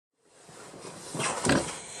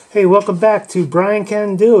Hey, welcome back to Brian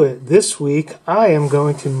Can Do It. This week I am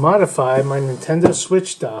going to modify my Nintendo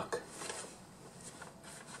Switch dock.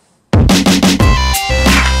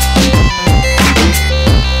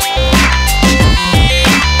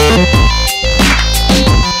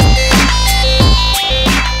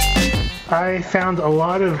 I found a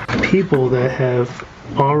lot of people that have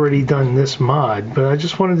already done this mod, but I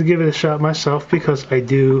just wanted to give it a shot myself because I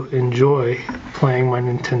do enjoy playing my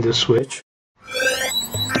Nintendo Switch.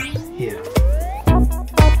 Yeah.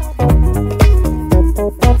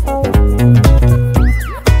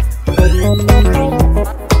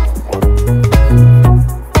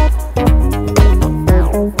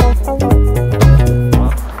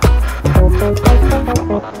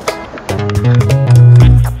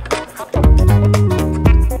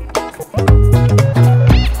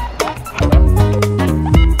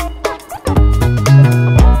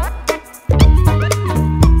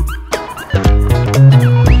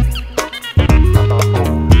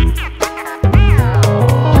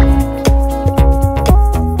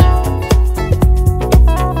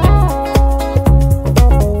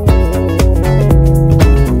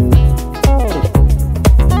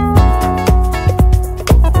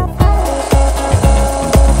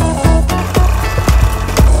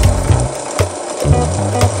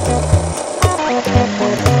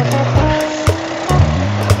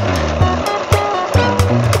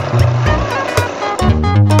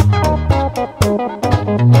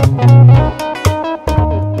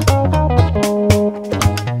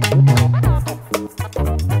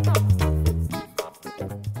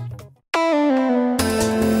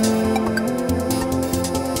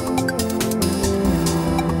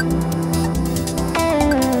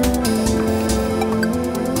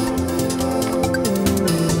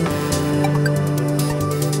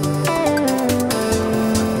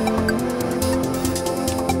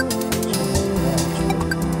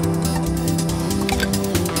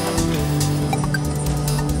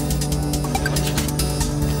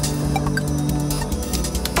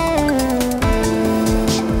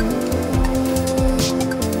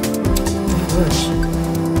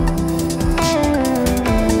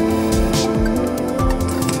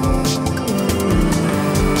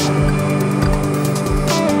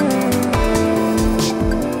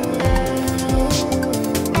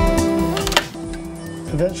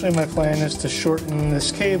 Eventually my plan is to shorten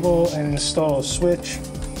this cable and install a switch,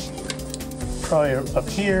 probably up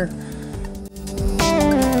here.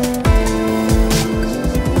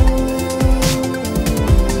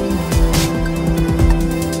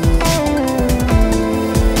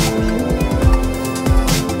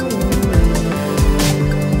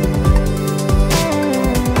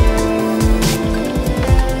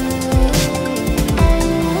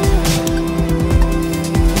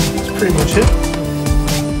 That's pretty much it.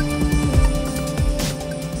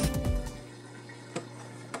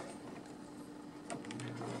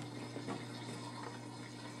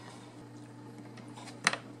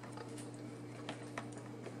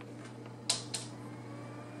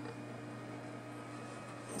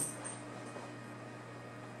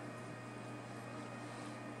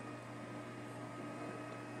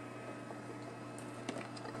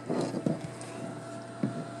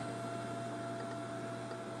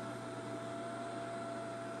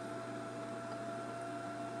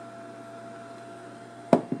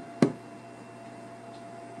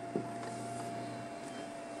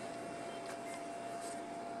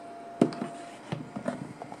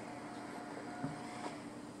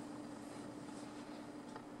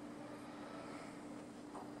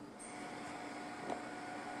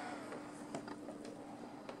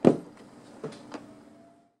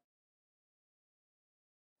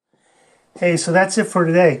 Hey, so that's it for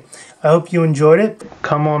today. I hope you enjoyed it.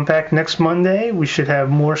 Come on back next Monday. We should have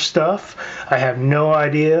more stuff. I have no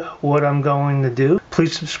idea what I'm going to do.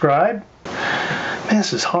 Please subscribe. Man,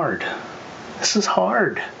 this is hard. This is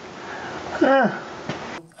hard. I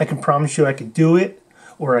can promise you I could do it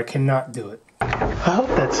or I cannot do it. I hope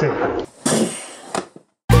that's it.